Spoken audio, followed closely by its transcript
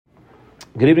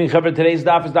Good evening, Chaver. Today's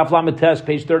daf is Daf Hayomi Kedushin,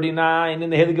 page 39 in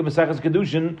the Hayomi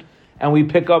Kedushin Daf, and we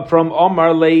pick up from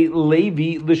Omar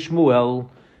Levi L'Shmuel.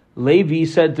 Levi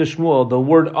said to Shmuel, the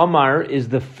word Omar is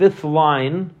the fifth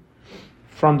line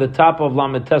from the top of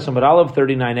Lamed Tes Amud Aleph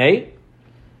 39a,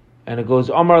 and it goes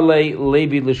Omar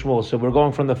Levi L'Shmuel. So we're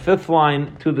going from the fifth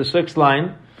line to the sixth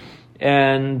line,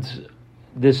 and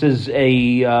this is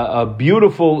a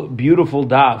beautiful, beautiful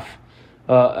daf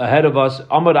ahead of us.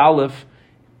 Amud Aleph.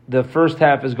 The first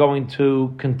half is going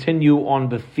to continue on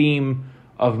the theme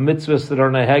of mitzvahs that are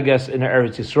neheges in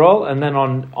Eretz Yisrael, and then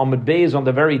on Amud Beis, on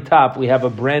the very top, we have a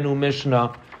brand new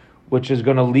Mishnah, which is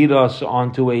going to lead us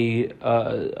onto a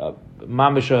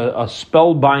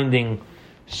spellbinding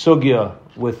sugya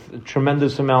with a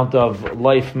tremendous amount of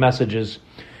life messages.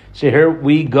 So here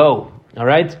we go. All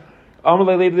right.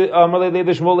 Levi said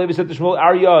to Shmuel,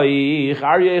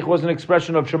 Aryeh was an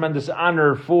expression of tremendous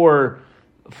honor for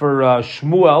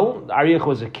Shmuel. Aryeh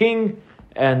was a king,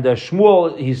 and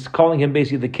Shmuel, he's calling him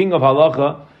basically the king of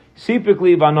halacha.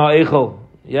 Sipikli vana echel,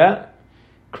 yeah,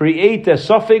 create a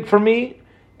suffix for me,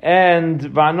 and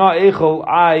vana echel,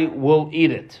 I will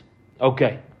eat it.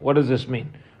 Okay, what does this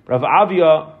mean? Rav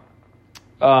Avia,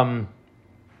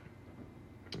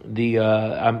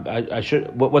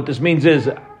 what this means is,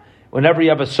 whenever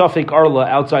you have a suffix arla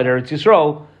outside Eretz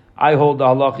Yisrael, I hold the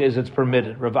halach is it's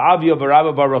permitted. Rav Avia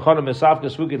Barabba Bar Rachana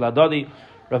Mesafka Suki Ladadi.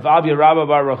 Rav Avia Rabba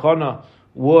Bar Rachana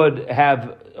would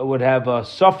have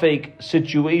suffix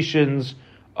situations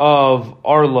of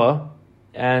arla,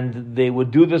 and they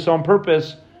would do this on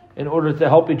purpose in order to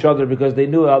help each other, because they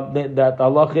knew that the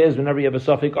halach is whenever you have a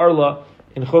suffix arla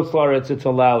in Chutz La'aretz it's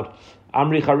allowed.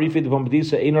 Amri Charifi de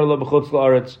Pombedisa Ein Arla b'Chutz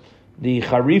La'aretz. The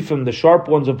Charifim, the sharp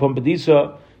ones of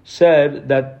Pombedisa, said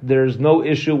that there's no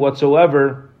issue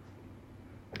whatsoever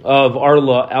of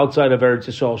Arla outside of Eretz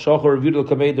Yisrael. Shachar Rav Yehuda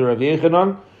Kameid Rav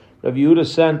Yechanan. Rav Yehuda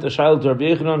sent a shayla to Rav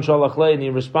Yechanan Shalach Lei, and he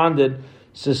responded,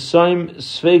 "Sesaim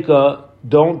Sveika,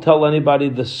 don't tell anybody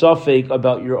the suffix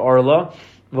about your Arla.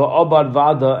 Va'abad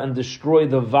Vada, and destroy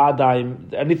the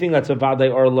Vadai, anything that's a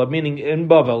Vadai Arla, meaning in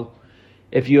Bavel.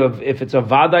 If it's a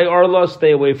Vadai Arla,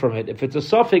 stay away from it. If it's a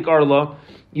suffix Arla,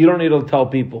 you don't need to tell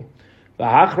people.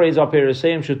 V'hachreis al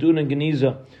Pereseim Shatun and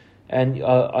Geniza, and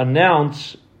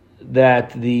announce that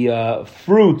the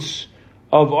fruits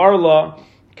of Arla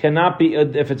cannot be,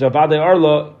 if it's a Vadai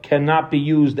Arla, cannot be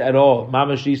used at all.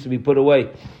 Mamash needs to be put away.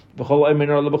 And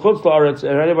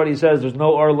anybody says there's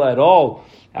no Arla at all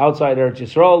outside Eretz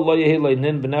Yisrael,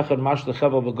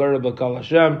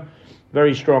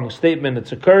 very strong statement.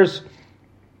 It's a curse,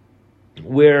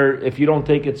 where if you don't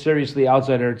take it seriously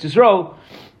outside Eretz Yisrael,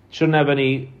 shouldn't have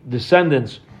any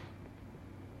descendants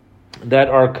that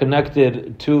are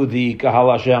connected to the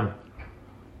Kahal Hashem,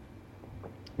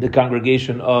 the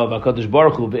congregation of HaKadosh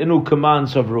Baruch Hu. Ve'inu kaman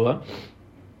savrua,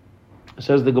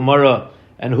 says the Gemara,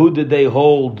 and who did they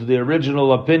hold the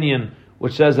original opinion,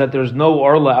 which says that there's no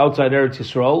Arla outside Eretz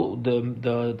Yisrael?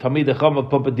 The Talmid Chacham of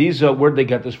Papadisa, where'd they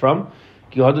get this from?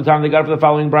 They got it from the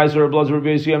following brayso,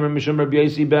 Rabbi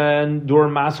Yosi ben Dur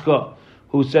Maska,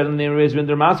 who said in the name of Rabbi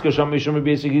Damascus, Sham Mishum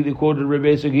Rabbi Yisrael, quoted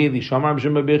Rabbi Yisrael, Shamar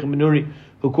Mishum Rabbi Nuri,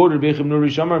 who quoted Rabbi Nuri,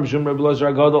 Shamar Mishum Rabbi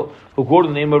Lazar Agadol, who quoted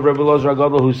the name of Rabbi Lazar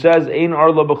Agadol, who says, Ein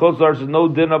Arla b'chutz la'aretz, there's no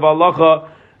din of halacha,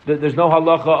 there's no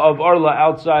halacha of Arla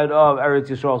outside of Eretz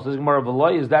Yisrael. Says Gemara of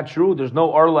Allah, is that true? There's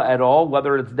no Arla at all,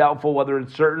 whether it's doubtful, whether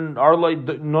it's certain. Arla,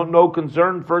 no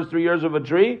concern, first 3 years of a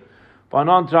tree.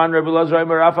 Rabbi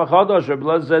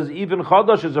Lazar says even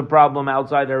Chadash is a problem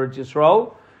outside Eretz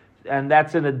Yisrael, and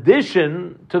that's in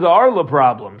addition to the Arla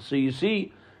problem. So you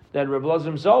see that Rabbi Lazar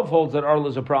himself holds that Arla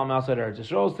is a problem outside Eretz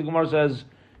Yisrael. So the Gemara says,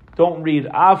 don't read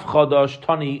Af Chadash,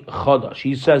 Tani Chadash.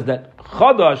 He says that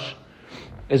Chadash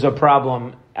is a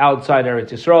problem outside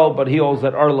Eretz Yisrael, but he holds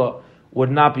that Arla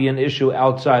would not be an issue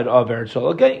outside of Eretz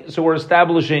Yisrael. Okay, so we're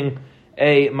establishing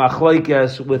a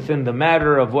machlokes within the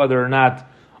matter of whether or not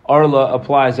Arla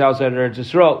applies outside Eretz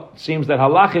Yisrael. It seems that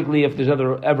halachically, if there's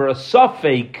ever a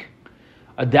suffix,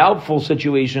 a doubtful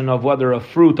situation of whether a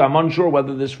fruit, I'm unsure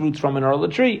whether this fruit's from an Arla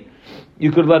tree,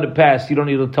 you could let it pass. You don't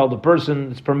need to tell the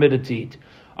person, it's permitted to eat.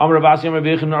 That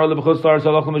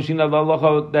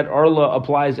Arla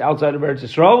applies outside of Eretz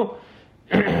Yisrael.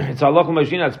 It's halacha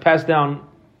mashina, it's passed down,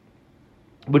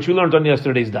 which we learned on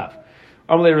yesterday's daf.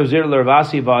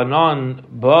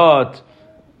 But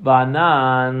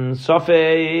Banan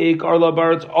Safek Arla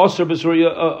Baretz Aser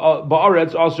Besurya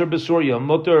Baaretz Aser Besurya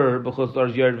Mutter B'chutz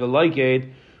La'aretz Yard V'Laiked.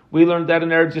 We learned that in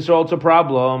Eretz Yisrael it's a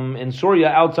problem. In Surya,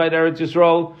 outside Eretz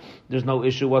Yisrael, there's no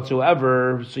issue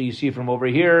whatsoever. So you see from over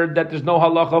here that there's no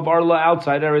halacha of Arla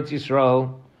outside Eretz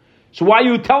Yisrael. So why are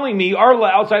you telling me Arla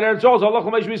outside Eretz Yisrael is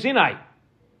halacha Moshe Sinai?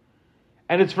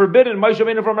 and it's forbidden. Moshe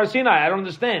Rabbeinu from Har Sinai. I don't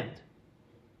understand.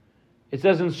 It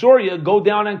says in Surah, go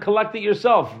down and collect it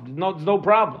yourself. No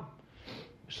problem.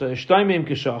 So Shtaimim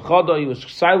Kishachada, he was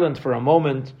silent for a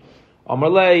moment.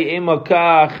 Amarlei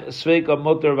Emakach Sveika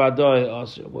Motor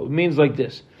Vadoi. It means like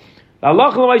this.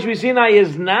 Allah Moshe Sinai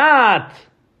is not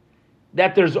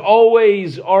that there's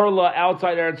always Arla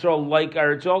outside Eretz Yisrael like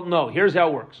Eretz Yisrael. No, here's how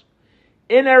it works.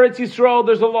 In Eretz Yisrael,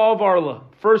 there's a law of Arla.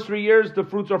 First 3 years, the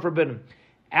fruits are forbidden.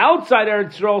 Outside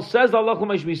Eretz Yisrael, says Allah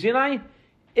Moshe Sinai,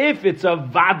 if it's a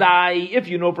Vadai, if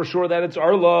you know for sure that it's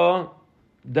Arla,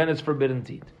 then it's forbidden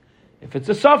to eat. If it's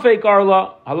a Safek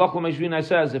Arla, Allah Moshe Sinai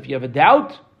says, if you have a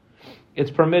doubt,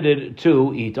 it's permitted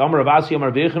to eat. Amar Avasi,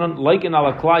 Amar Bechanan, like in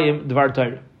Alaklayim, Dvar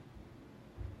Torah.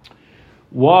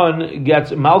 One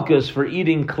gets malchus for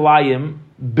eating klayim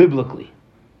biblically.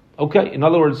 Okay, in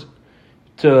other words,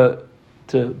 to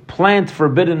plant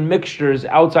forbidden mixtures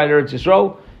outside Eretz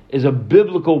Yisrael is a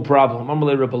biblical problem.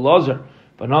 Amalei Rebbe Lazar,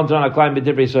 but not on a klayim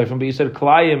b'divrei soifim. But you said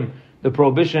klayim, the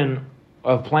prohibition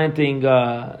of planting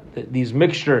these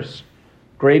mixtures,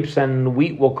 grapes and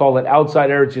wheat, we'll call it, outside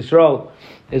Eretz Yisrael,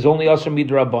 is only asur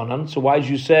midrabanan. So why did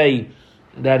you say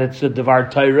that it's a devar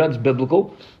Torah? It's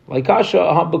biblical. Like Kasha,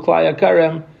 beklaya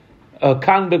karem,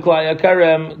 kan beklaya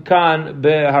karem, kan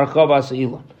beharchavas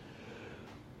ilam.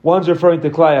 One's referring to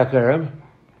klaya karem,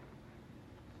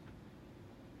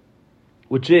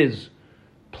 which is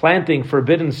planting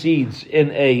forbidden seeds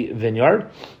in a vineyard.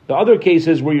 The other case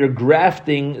is where you're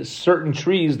grafting certain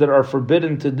trees that are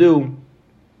forbidden to do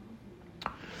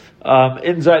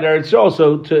inside Eretz Yisrael.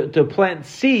 So to plant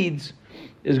seeds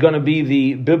is going to be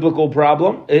the biblical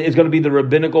problem. It's going to be the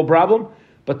rabbinical problem.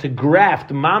 But to graft,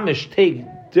 mamish, take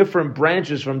different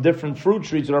branches from different fruit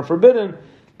trees that are forbidden,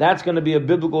 that's going to be a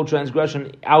biblical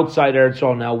transgression outside Eretz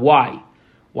Yisrael. Now, why?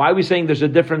 Why are we saying there's a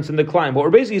difference in the klayim? What we're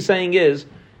basically saying is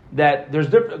that there's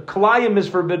different. Klayim is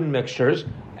forbidden mixtures,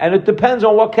 and it depends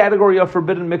on what category of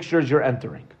forbidden mixtures you're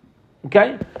entering.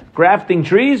 Okay? Grafting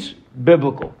trees,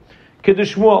 biblical.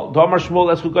 Kiddush Shmuel, Damar Shmuel,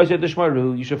 that's who guys said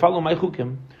Shmuel. You should follow my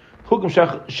chukim. Chukim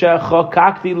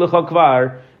shechakakti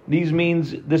l'chakvar. This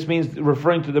means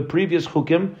referring to the previous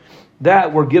chukim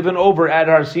that were given over at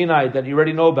Har Sinai that you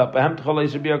already know about.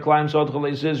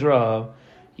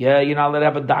 Yeah, you're not allowed to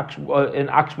have an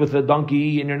ox with a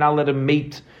donkey, and you're not allowed to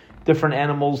mate different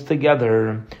animals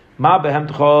together.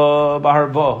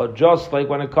 Just like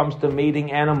when it comes to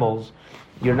mating animals,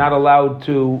 you're not allowed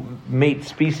to mate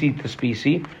species to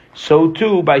species. So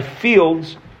too, by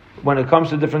fields, when it comes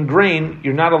to different grain,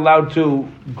 you're not allowed to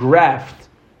graft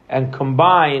and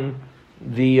combine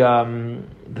the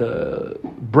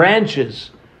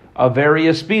branches of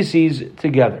various species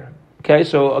together. Okay,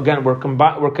 so again,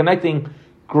 we're connecting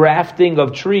grafting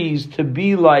of trees to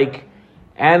be like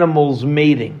animals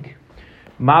mating.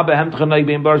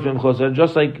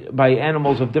 Just like by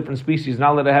animals of different species,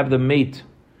 not allowed to have them mate,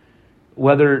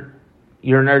 whether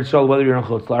you're in Eretz Yisrael, whether you're in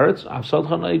Chutz La'aretz.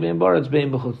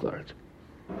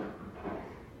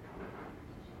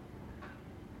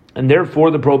 And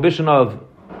therefore, the prohibition of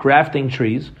grafting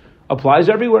trees applies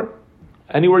everywhere,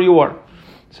 anywhere you are.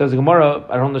 It says the Gemara,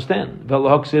 I don't understand.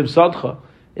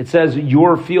 It says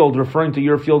your field, referring to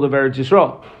your field of Eretz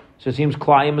Yisrael. So it seems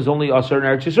Klayim is only asur in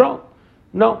Eretz Yisrael.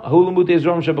 No,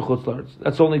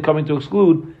 that's only coming to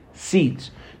exclude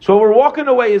seeds. So what we're walking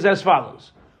away is as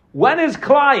follows. When is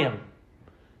Klayim?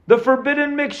 The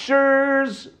forbidden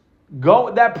mixtures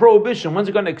go, that prohibition, when's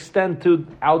it going to extend to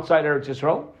outside Eretz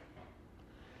Yisrael?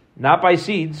 Not by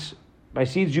seeds. By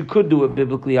seeds you could do it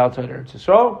biblically outside Eretz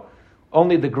Yisrael.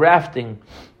 Only the grafting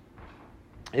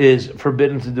is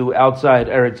forbidden to do outside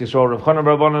Eretz Yisrael. Rav Chanan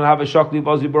Rabbanan have a shakli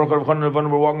bazi baruch. Rav Chanan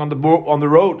Rabbanan were walking on the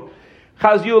road.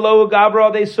 Chazyulo Gabra,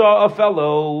 they saw a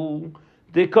fellow.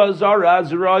 Because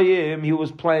Zarazrayim, he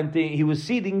was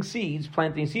seeding seeds,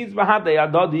 planting seeds bahadei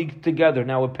adadig together.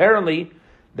 Now apparently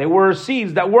there were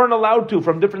seeds that weren't allowed to,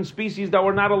 from different species that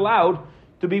were not allowed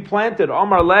to be planted.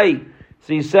 Amar Lei.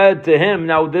 So he said to him,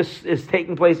 now this is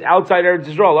taking place outside Eretz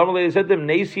Yisrael. Amar Lei said to him,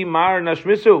 Neisi Mar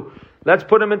Nashmisu. Let's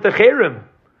put him into Cherim.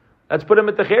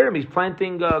 He's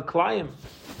planting Klayim.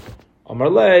 Amar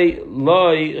Lei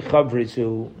Loi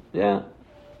Chavrisu. Yeah.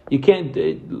 You can't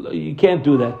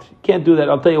do that.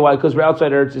 I'll tell you why. Because we're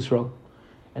outside Eretz Yisrael,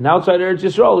 and outside Eretz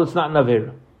Yisrael, it's not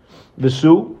Navera.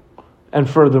 Visu, and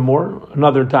furthermore,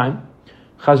 another time,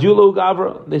 Chazulu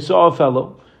Gavra, they saw a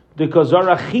fellow. Because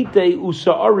Zarachite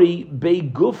Usaari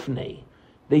Begufne,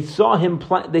 they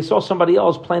saw somebody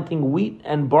else planting wheat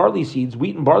and barley seeds.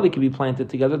 Wheat and barley can be planted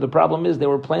together. The problem is they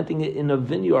were planting it in a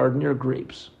vineyard near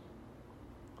grapes.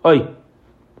 Oi,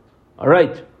 all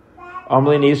right.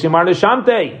 Let's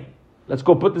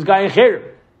go put this guy in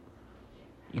Cher.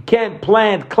 You can't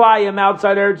plant Klayim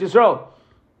outside Eretz Yisrael.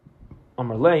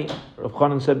 Amar Lei, Rav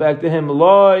Chanan said back to him,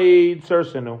 Loi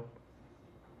tzersenu.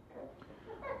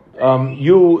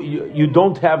 You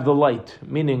don't have the light,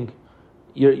 meaning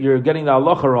you're getting the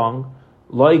halacha wrong.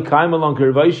 Loi kaim along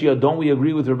Rav Yishia. Don't we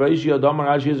agree with Rav Yishia? Damar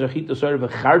Rashi is achita sar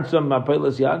v'chartzam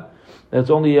ma'pelas yad. That's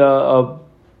only a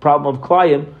problem of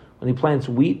Klayim when he plants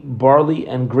wheat, barley,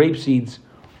 and grape seeds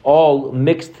all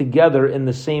mixed together in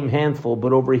the same handful.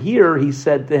 But over here, he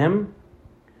said to him,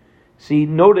 see,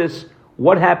 notice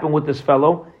what happened with this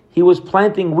fellow. He was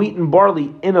planting wheat and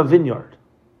barley in a vineyard.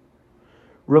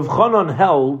 Rav Chanan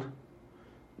held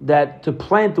that to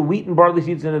plant the wheat and barley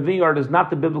seeds in a vineyard is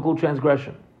not the biblical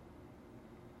transgression,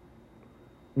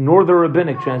 nor the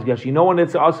rabbinic transgression. You know when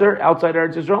it's aser outside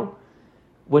Eretz Yisrael?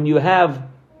 When you have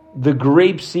the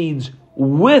grape seeds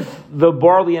with the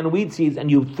barley and wheat seeds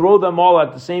and you throw them all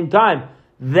at the same time,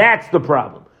 that's the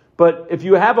problem. But if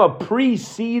you have a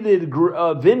pre-seeded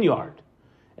vineyard,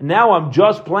 and now I'm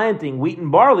just planting wheat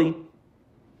and barley,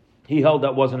 he held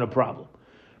that wasn't a problem.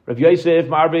 Rav Yosef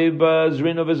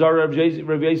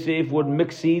would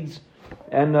mix seeds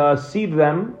and seed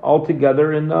them all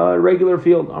together in a regular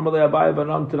field. We learned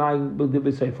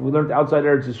outside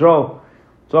Eretz Yisrael.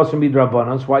 It's also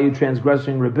midrabanan. That's why you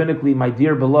transgressing rabbinically, my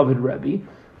dear beloved Rebbe.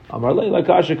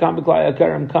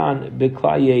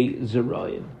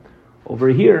 Over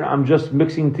here, I'm just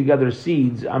mixing together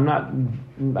seeds. I'm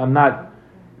not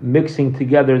mixing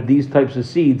together these types of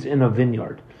seeds in a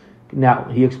vineyard. Now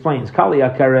he explains, when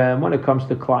it comes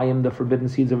to klayim, the forbidden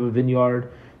seeds of a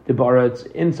vineyard, the bara, it's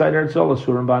inside Eretz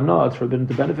Yisrael, it's forbidden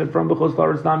to benefit from. It's also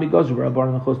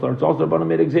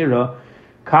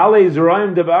Kale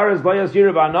Zerayim Devaras Layas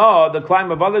Yirabana, the climb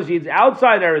of other seeds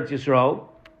outside Eretz Yisrael.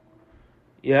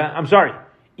 Yeah, I'm sorry.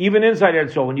 Even inside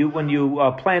Eretz Yisrael, when you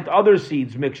plant other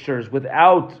seeds mixtures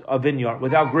without a vineyard,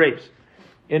 without grapes,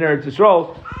 in Eretz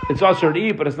Yisrael, it's also to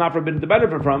eat, but it's not forbidden to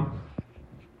benefit from.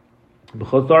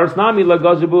 Outside Eretz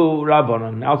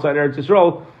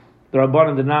Yisrael, the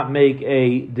Rabbanan did not make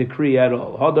a decree at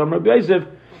all.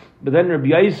 But then Rabbi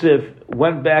Yosef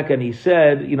went back and he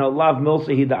said, Lav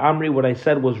Milsehi the Amri, what I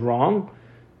said was wrong.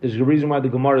 There's a reason why the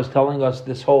Gemara is telling us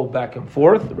this whole back and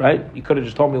forth, right? You could have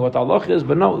just told me what Allah is,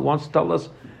 but no, he wants to tell us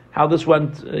how this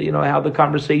went, how the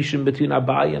conversation between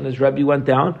Abai and his Rebbe went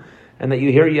down, and that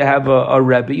you have a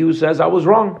Rebbe who says, I was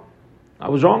wrong,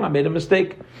 I made a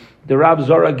mistake. The Rav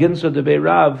Zara Ginsa de Be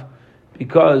Rav,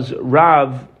 because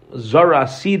Rav Zara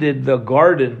seeded the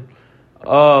garden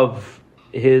of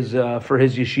his for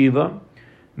his yeshiva,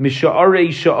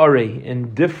 misha'arei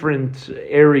in different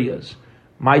areas.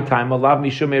 My time, alav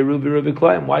mishamei rubi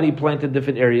klayim. Why did he plant in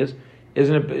different areas?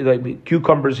 Isn't it like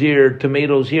cucumbers here,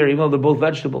 tomatoes here, even though they're both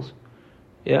vegetables?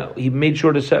 Yeah, he made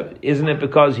sure to set. Isn't it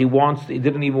because he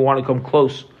didn't even want to come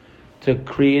close to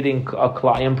creating a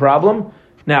klayim problem?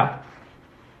 Now,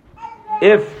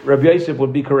 if Rabbi Yosef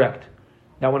would be correct,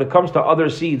 now when it comes to other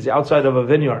seeds outside of a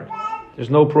vineyard,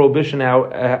 there's no prohibition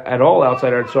at all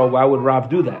outside Eretz Yisrael. Why would Rav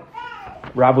do that?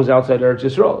 Rav was outside Eretz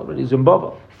Yisrael, but he's in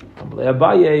Bava.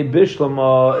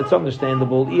 It's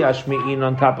understandable.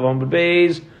 On top of Amud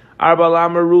Beis,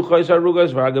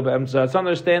 it's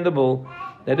understandable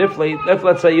that if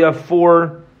let's say you have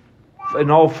four in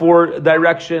all four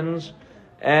directions,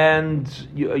 and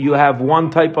you have one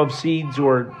type of seeds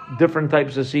or different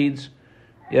types of seeds,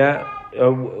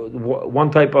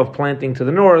 one type of planting to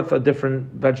the north, a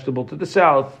different vegetable to the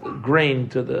south, grain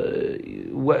to the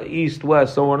east,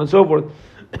 west, so on and so forth.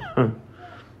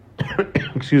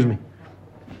 Excuse me.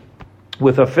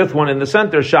 With a fifth one in the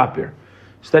center, shapir.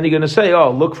 So then you're going to say,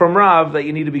 look from Rav that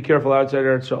you need to be careful outside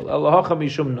Eretz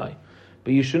Yisrael.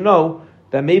 But you should know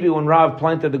that maybe when Rav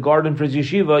planted the garden for his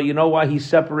yeshiva, you know why he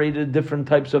separated different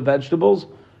types of vegetables?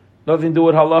 Nothing to do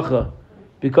with halacha.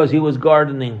 Because he was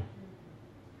gardening.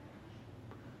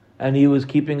 And he was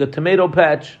keeping a tomato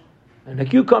patch and a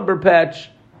cucumber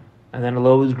patch, and then he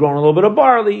was growing a little bit of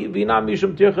barley.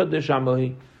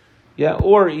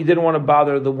 Or he didn't want to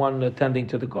bother the one attending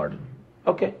to the garden.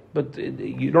 Okay, but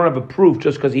you don't have a proof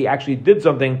just because he actually did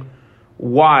something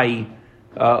why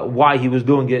he was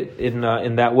doing it in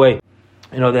that way.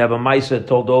 They have a Maisa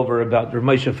told over about Rav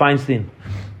Moshe Feinstein,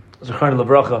 Zechron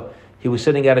Levracha. He was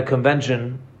sitting at a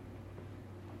convention,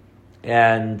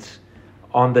 and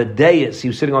on the dais, he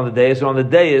was sitting on the dais, and on the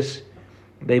dais,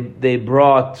 they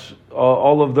brought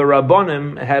all of the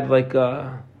Rabbonim had like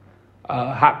a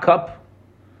hot cup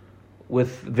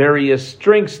with various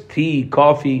drinks, tea,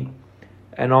 coffee,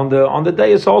 and on the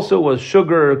dais also was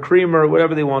sugar, creamer,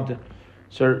 whatever they wanted.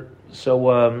 So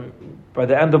by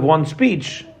the end of one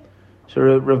speech,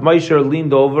 Rav Moshe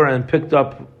leaned over and picked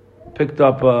up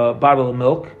a bottle of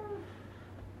milk,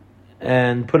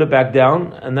 and put it back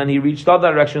down, and then he reached the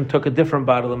other direction, took a different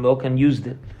bottle of milk and used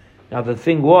it. Now the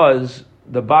thing was,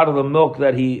 the bottle of milk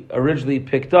that he originally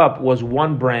picked up was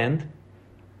one brand,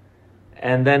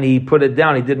 and then he put it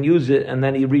down, he didn't use it, and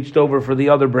then he reached over for the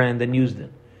other brand and used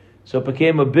it. So it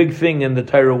became a big thing in the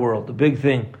Torah world, a big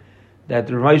thing, that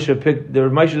the Rav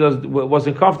Moshe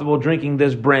wasn't comfortable drinking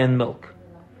this brand milk.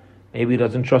 Maybe he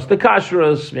doesn't trust the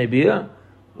kashrus, maybe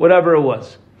whatever it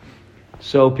was.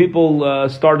 So people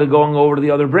started going over to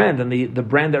the other brand, and the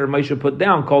brand that Rav Moshe put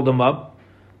down called them up.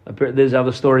 This is how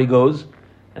the story goes.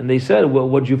 And they said, well,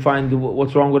 what'd you find,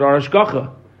 what's wrong with our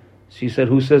ashkacha? She said,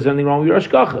 who says anything wrong with your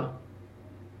ashkacha?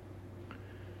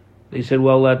 They said,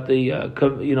 well, at the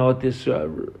at this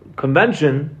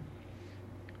convention,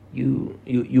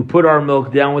 you put our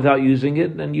milk down without using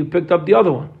it, and you picked up the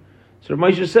other one. So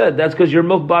Rav Moshe said, that's because your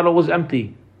milk bottle was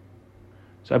empty.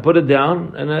 So I put it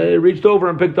down, and I reached over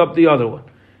and picked up the other one.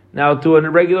 Now, to a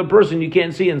regular person, you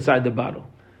can't see inside the bottle.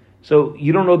 So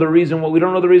you don't know the reason. We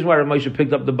don't know the reason why Rav Moshe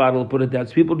picked up the bottle and put it down.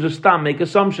 So people just make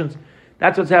assumptions.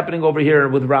 That's what's happening over here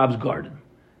with Rab's garden.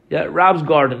 Yeah, Rab's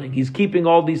gardening. He's keeping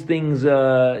all these things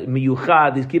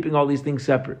miyuchad. He's keeping all these things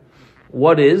separate.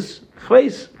 What is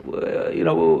chveis?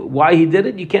 Why he did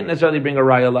it? You can't necessarily bring a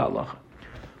raya la'alacha.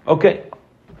 Okay.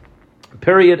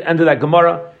 Period. End of that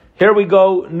Gemara. Here we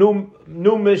go.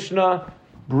 New Mishnah.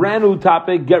 Brand new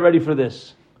topic. Get ready for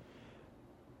this.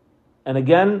 And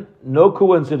again, no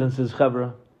coincidences,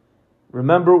 Chevra.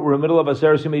 Remember, we're in the middle of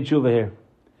Aseres Yemei Tshuva here.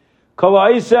 Kol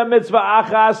ha'isa mitzvah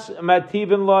achas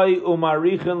mativin loy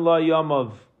umarichin loy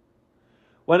yamav.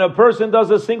 When a person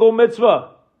does a single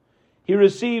mitzvah, he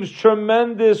receives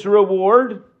tremendous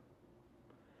reward,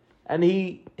 and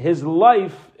his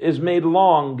life is made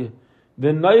long.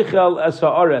 V'noichel es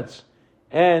ha'aretz,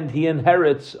 and he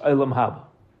inherits Olam Haba.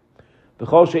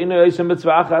 B'chol she'ino ha'isa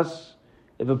mitzvah achas.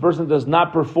 If a person does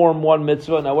not perform one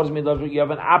mitzvah, now what does it mean? You have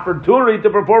an opportunity to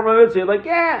perform a mitzvah. You're like,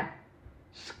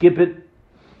 skip it.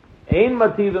 Ein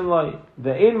mativin loy,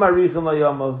 ve'ein marichin loy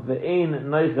yamav, ve'ein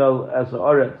neichel es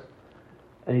ha'aretz.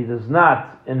 And he does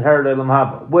not inherit Olam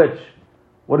Haba.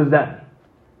 What does that mean?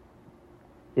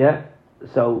 Yeah?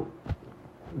 So,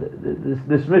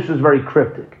 this Mishnah is very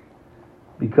cryptic.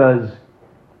 Because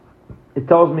it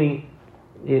tells me,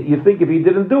 you think if he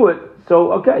didn't do it,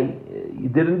 so okay, you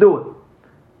didn't do it.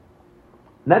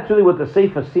 And that's really what the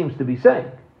Seifa seems to be saying.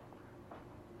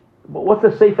 But what's the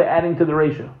Seifa adding to the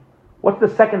ratio? What's the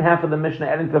second half of the Mishnah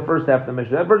adding to the first half of the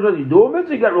Mishnah? That person, you do a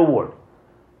mitzvah, you get reward.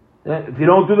 If you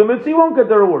don't do the mitzvah, you won't get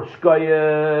the reward.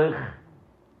 Shkayach.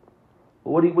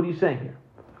 What are you saying here?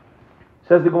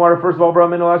 Says the Gemara, first of all,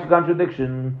 Brahmin will ask a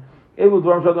contradiction. In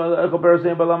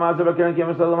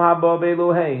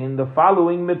the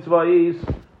following mitzvah is,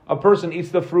 a person eats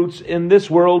the fruits in this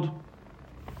world,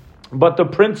 but the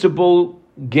principal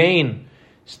gain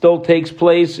still takes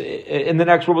place in the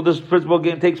next world. This principal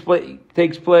gain takes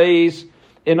place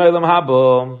in Olam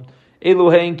Haba.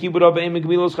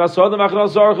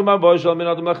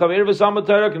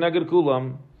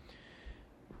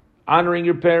 Honoring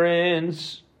your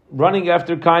parents, running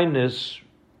after kindness,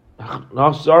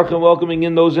 welcoming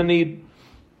in those in need,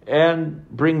 and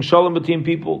bring shalom between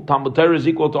people. Talmud Torah is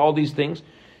equal to all these things.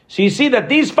 So you see that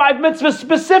these 5 mitzvahs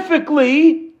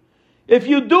specifically, if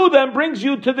you do them, brings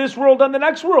you to this world and the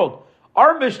next world.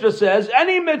 Our Mishnah says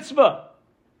any mitzvah.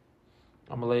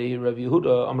 Anyway,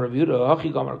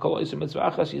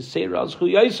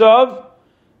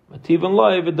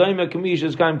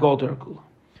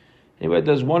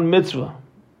 there's one mitzvah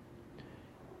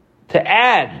to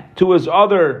add to his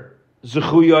other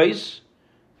zechuyos,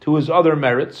 to his other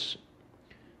merits.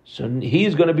 So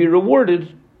he's going to be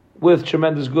rewarded with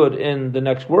tremendous good in the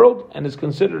next world, and it's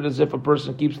considered as if a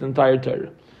person keeps the entire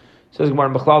Torah. Says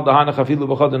Gemara,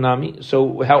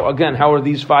 so how are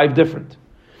these 5 different?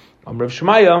 Rav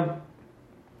Shmaya,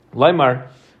 Laimar,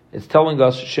 is telling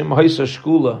us Shem Haisa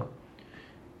Shkula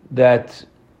that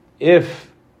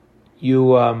if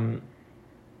you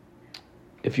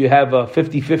have a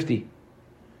 50-50,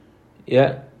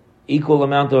 equal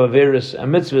amount of averis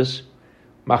and mitzvahs,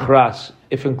 machras,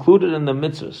 if included in the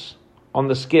mitzvahs, on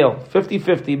the scale,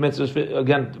 50-50 mitzvahs,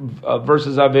 again,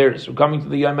 versus averis, we're coming to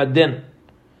the Yom Adin,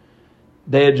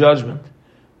 Day of Judgment.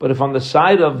 But if on the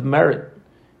side of merit,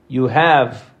 you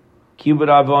have Kibbud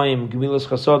Avayim, Gemilas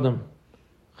Chasodim,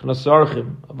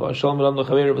 Chnasarchim, Avah Shalom Elam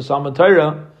Lechaver, V'Salma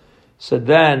Torah, so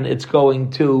then it's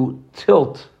going to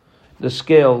tilt the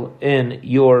scale in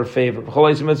your favor.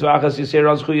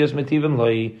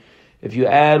 If you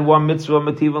add one mitzvah,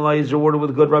 Mativin Lai is rewarded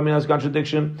with good. Rabbi has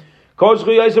contradiction.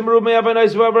 Whoever has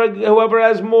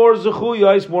more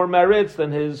zechuyos, more merits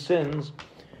than his sins,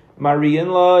 Marian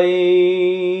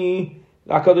Lai.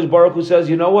 HaKadosh Baruch Hu says,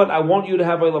 you know what? I want you to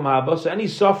have Olam Haba. So any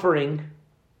suffering,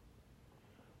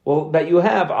 that you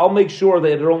have, I'll make sure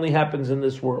that it only happens in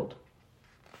this world.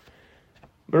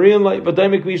 Marian Lai.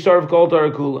 V'daimik v'yisharv kol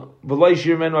tarakula. V'lai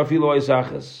shirmen v'afilo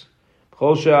oisachas.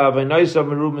 If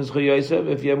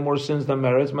you have more sins than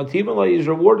merits, Mativan Lai is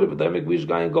rewarded. V'daimik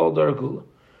v'yishgayin kol tarakula.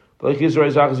 V'lai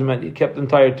yisrael oisachas meant. You kept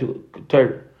entire to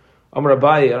Torah. Amar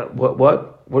Abaye, what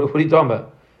are you talking about?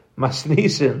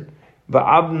 Masnisin,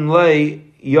 va'abn lei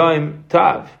yom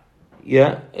tav.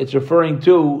 Yeah, it's referring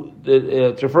to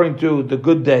the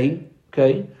good day.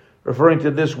 Okay, referring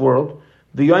to this world.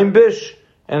 The yom bish,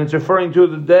 and it's referring to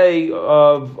the day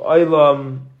of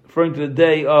Olam, referring to the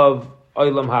day of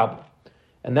Olam Haba,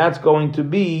 and that's going to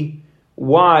be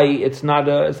why it's not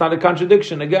a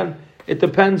contradiction. Again, it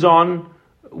depends on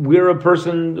where a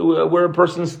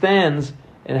person stands.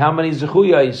 And how many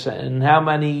zechuyos and how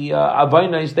many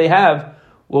avaynais they have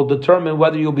will determine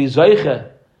whether you'll be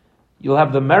zeiche. You'll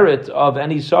have the merit of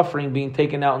any suffering being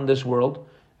taken out in this world,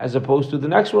 as opposed to the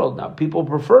next world. Now, people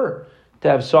prefer to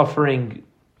have suffering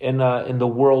in the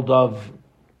world of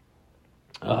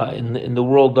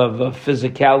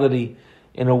physicality,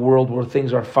 in a world where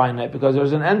things are finite, because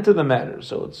there's an end to the matter.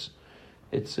 So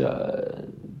it's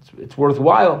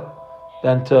worthwhile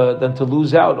than to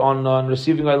lose out on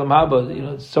receiving Olam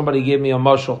Haba. Somebody gave me a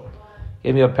mashal,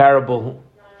 gave me a parable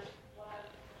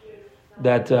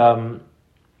that there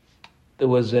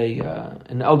was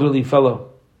an elderly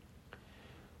fellow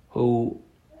who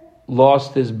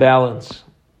lost his balance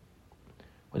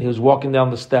when he was walking down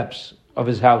the steps of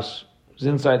his house. He was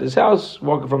inside his house,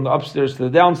 walking from the upstairs to the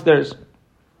downstairs,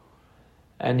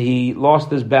 and he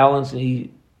lost his balance and he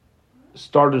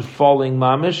started falling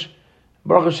mamish.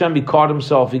 Baruch Hashem, he caught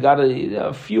himself. He got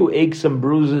a few aches and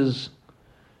bruises,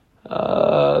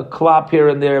 clop here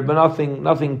and there, but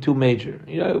nothing too major.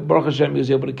 Baruch Hashem, he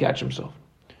was able to catch himself.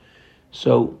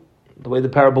 So the way the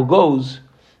parable goes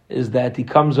is that he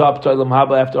comes up to Olam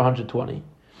Haba after 120,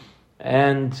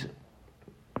 and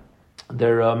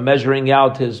they're measuring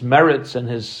out his merits and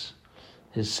his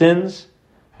sins.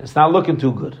 It's not looking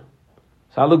too good.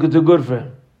 It's not looking too good for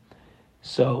him.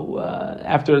 So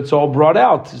after it's all brought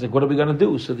out, he's like, what are we going to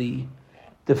do? So the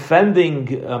defending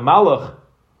Malach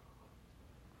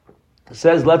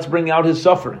says, let's bring out his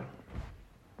suffering.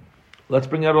 Let's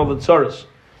bring out all the tzaras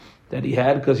that he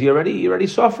had, because he already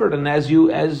suffered. And as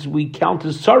we count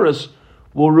his tzaras,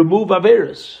 we'll remove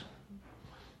Averis.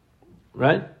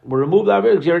 Right? We'll remove the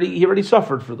Averis. He already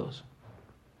suffered for those.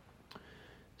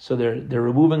 So they're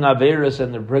removing Averis,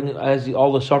 and they're bringing,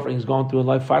 all the suffering is going through in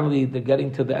life. Finally, they're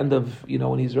getting to the end of,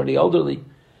 when he's already elderly,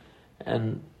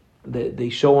 and they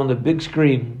show on the big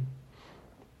screen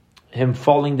him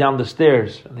falling down the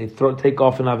stairs, and they take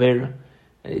off an Avera,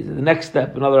 and the next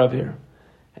step, another Avera,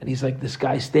 and he's like, this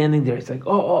guy standing there, he's like,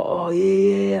 oh,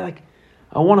 yeah, like,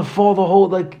 I want to fall the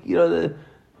whole, and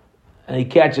he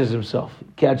catches himself,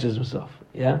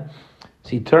 yeah. So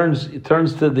he turns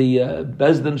to the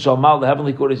Bezdin Shalmal, the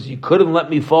heavenly court. He says, you couldn't let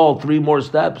me fall 3 more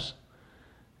steps.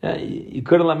 Yeah, you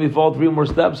couldn't let me fall 3 more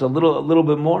steps, a little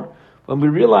bit more. When we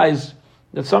realize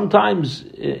that sometimes,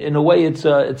 in a way, it's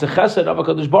a chesed of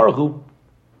HaKadosh Baruch Hu,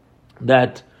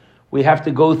 that we have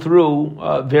to go through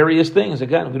various things.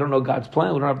 Again, we don't know God's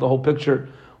plan. We don't have the whole picture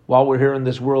while we're here in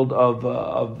this world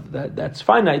of that's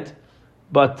finite.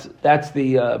 But that's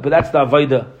the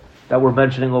avodah that we're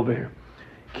mentioning over here.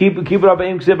 Keep it up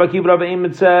aim. Keep it up aim.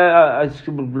 It's I'm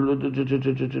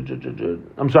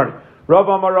sorry.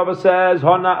 Rabba says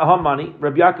Hamani.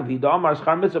 Rabbi Yaakov he da Amar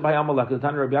Schar Mitzvah by Amalek. The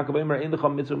Tana Rabbi Yaakov Eimer in the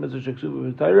Cham Mitzvah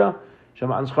Sheksuv V'Tayra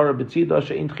Shema Anschar Betzida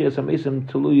Shein Tchias Hamesim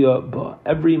Tuluya Ba.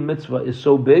 Every mitzvah is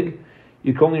so big,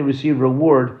 you can only receive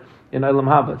reward in Olam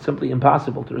Haba. It's simply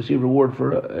impossible to receive reward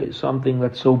for something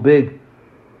that's so big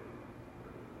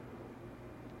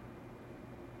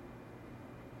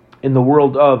in the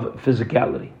world of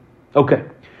physicality. Okay.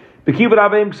 Bekibur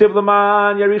Avim Ksiv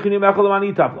Laman Yarichini Mechel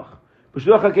Laman Itablach.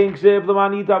 B'shlucha King Ksiv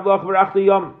Laman Itablach V'rachli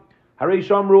Yom. Harei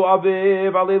Shamru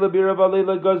Aviv Alela Birav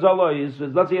Alela Gazalois.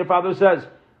 Let's say your father says,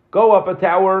 go up a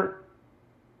tower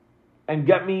and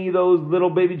get me those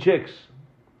little baby chicks.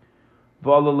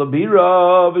 V'alela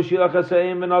Birav V'shilach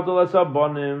Haseim V'nadol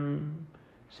Asabonim.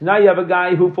 So now you have a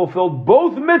guy who fulfilled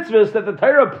both mitzvahs that the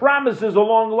Torah promises a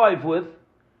long life with.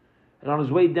 And on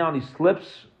his way down, he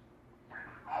slips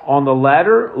on the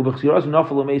ladder. He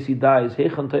dies. How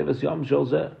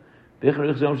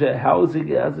is he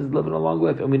living a long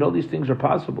life? And we know these things are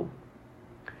possible.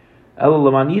 You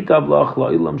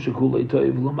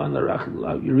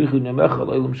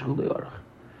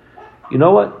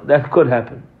know what? That could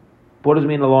happen. What does it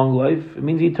mean a long life? It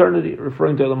means eternity,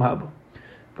 referring to Olam Haba.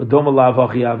 But Doma Lav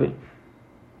Hachiyavi.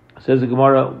 Says the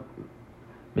Gemara,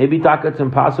 maybe taka it's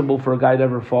impossible for a guy to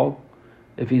ever fall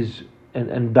if he's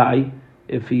and die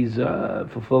if he's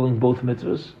fulfilling both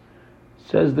mitzvahs.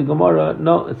 Says the Gemara,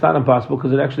 no, it's not impossible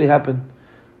because it actually happened.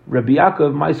 Rabbi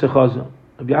Yaakov Ma'aseh Chazon.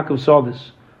 Rabbi Yaakov saw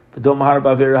this.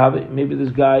 Maybe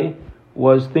this guy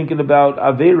was thinking about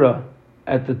Avera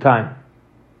at the time,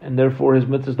 and therefore his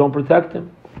mitzvahs don't protect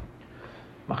him.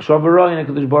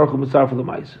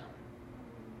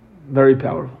 Very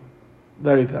powerful.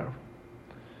 Very powerful.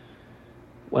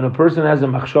 When a person has a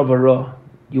machshava ra,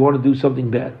 you want to do something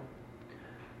bad,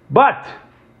 but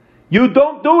you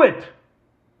don't do it.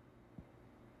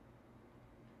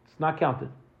 It's not counted.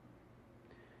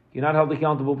 You're not held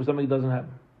accountable for something that doesn't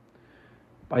happen.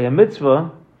 By a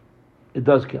mitzvah, it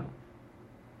does count.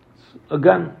 It's,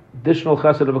 again, additional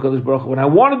chesed of HaKadosh Baruch Hu. When I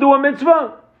want to do a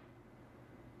mitzvah,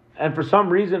 and for some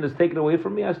reason it's taken away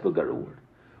from me, I still get reward.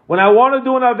 When I want to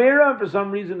do an avera, and for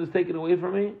some reason it's taken away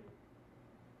from me,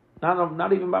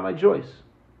 not even by my choice.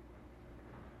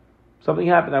 Something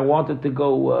happened, I wanted to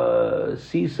go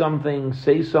see something,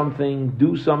 say something,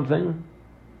 do something,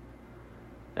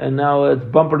 and now it's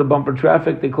bumper to bumper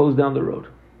traffic, they closed down the road.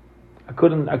 I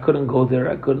couldn't go there,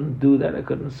 I couldn't do that, I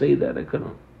couldn't say that,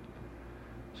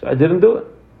 So I didn't do it.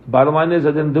 The bottom line is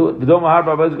I didn't do it.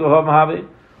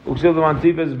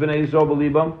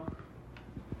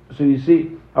 So you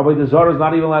see, Avodah Zarah is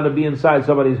not even allowed to be inside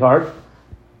somebody's heart.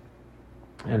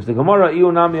 And it's the Gemara,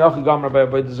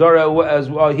 Avodah Zarah, as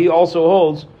well, he also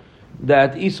holds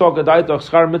that Isok Adaitach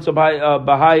Schar Mitzvah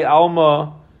Bahai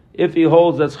Alma, if he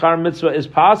holds that Schar Mitzvah is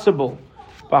possible,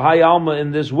 Bahai Alma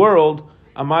in this world,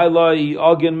 why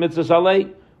didn't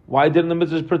the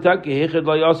mitzvahs protect you?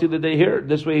 The day here.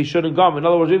 This way he shouldn't come. In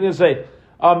other words, you're going to say,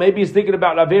 maybe he's thinking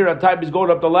about Avera type, he's going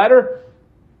up the ladder.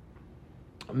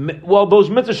 Well, those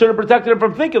mitzvahs should have protected him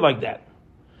from thinking like that.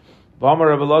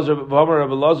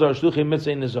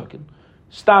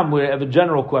 Stam, we have a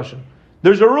general question.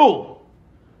 There's a rule.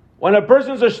 When a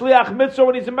person's a shliach mitzvah,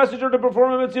 when he's a messenger to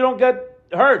perform a mitzvah, you don't get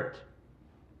hurt.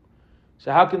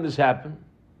 So how can this happen?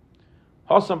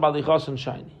 Hasan bali chasan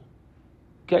shiny.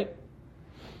 Okay?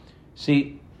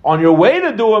 See, on your way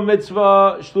to do a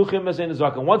mitzvah, shluchim mitzvah in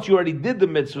zaken. Once you already did the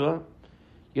mitzvah,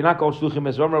 you're not called shluchim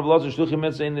mitzvah. Shluchim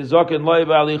mitzvah in zaken loy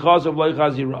bali chasan loy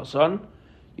chazirasan.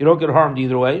 You don't get harmed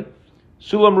either way.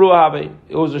 Sulam ruahabe.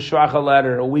 It was a shvacha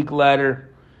ladder, a weak ladder.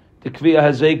 The kviya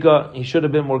hazeka. He should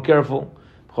have been more careful.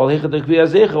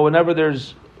 Whenever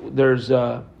there's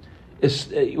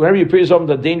whenever you put yourself in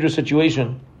a dangerous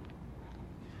situation.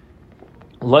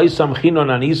 You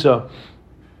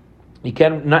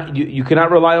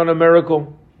cannot rely on a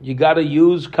miracle. You got to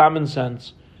use common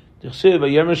sense. How could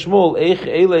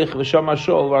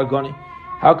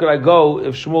I go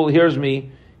if Shmuel hears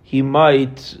me? He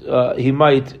might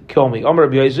kill me.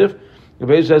 Rabbi Yosef says,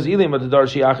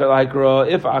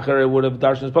 if Acher would have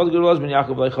darshan,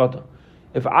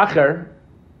 if Acher,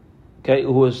 okay,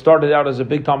 who has started out as a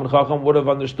big Talmud Chacham, would have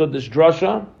understood this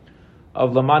drasha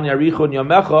of Laman Yarichun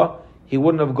Yamecha, he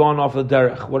wouldn't have gone off the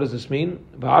derech. What does this mean?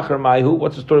 What's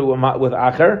the story with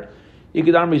Acher?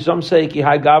 Some say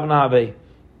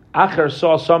Acher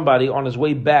saw somebody on his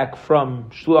way back from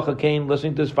Shluach HaKain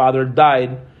listening to his father,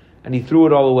 died, and he threw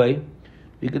it all away.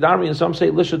 And some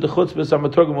say he saw the tongue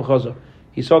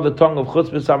of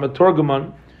Chutzpah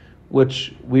Samatorgaman,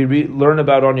 which we learn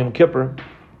about on Yom Kippur.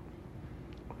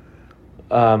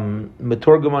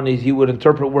 Metorgaman is he would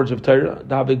interpret words of Torah.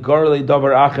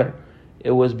 It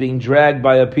was being dragged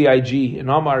by a PIG. In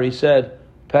Omar he said,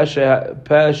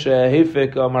 the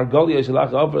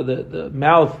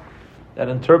mouth that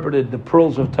interpreted the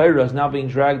pearls of Torah is now being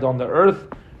dragged on the earth.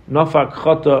 Nafak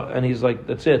chata, and he's like,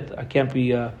 that's it. I can't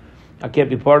be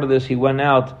part of this. He went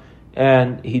out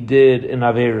and he did an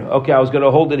avera. Okay, I was going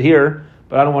to hold it here,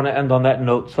 but I don't want to end on that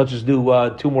note. So let's just do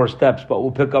 2 more steps, but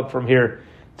we'll pick up from here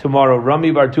tomorrow.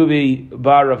 Rami bar Tuvi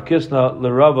bar of Kisna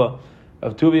l'Rava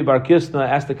of Tuvi bar Kisna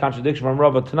asked the contradiction from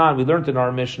Rava Tanan. We learned in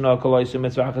our Mishnah,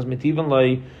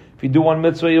 if you do one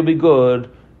mitzvah, you'll be good.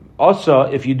 Also,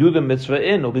 if you do the mitzvah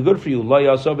it'll be good for you. Lay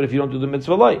also, but if you don't do the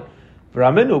mitzvah, lay.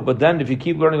 But then, if you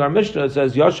keep learning our Mishnah, it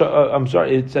says Yashav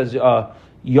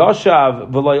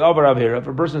v'lay avar avera. If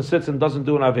a person sits and doesn't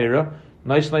do an avera,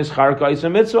 nice charka is a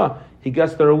mitzvah. He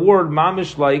gets the reward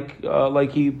mamish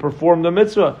like he performed the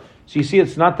mitzvah. So you see,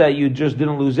 it's not that you just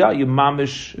didn't lose out. You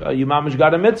mamish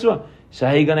got a mitzvah. So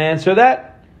how are you going to answer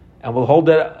that? And we'll hold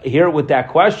it here with that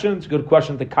question. It's a good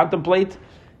question to contemplate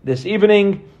this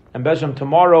evening. And Beshem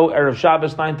tomorrow, Erev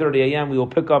Shabbos, 9:30 a.m., we will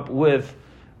pick up with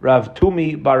Rav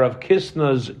Tumi bar Rav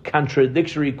Kisna's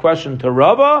contradictory question to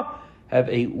Rava, Have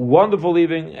a wonderful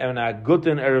evening and a good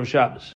Erev Shabbos.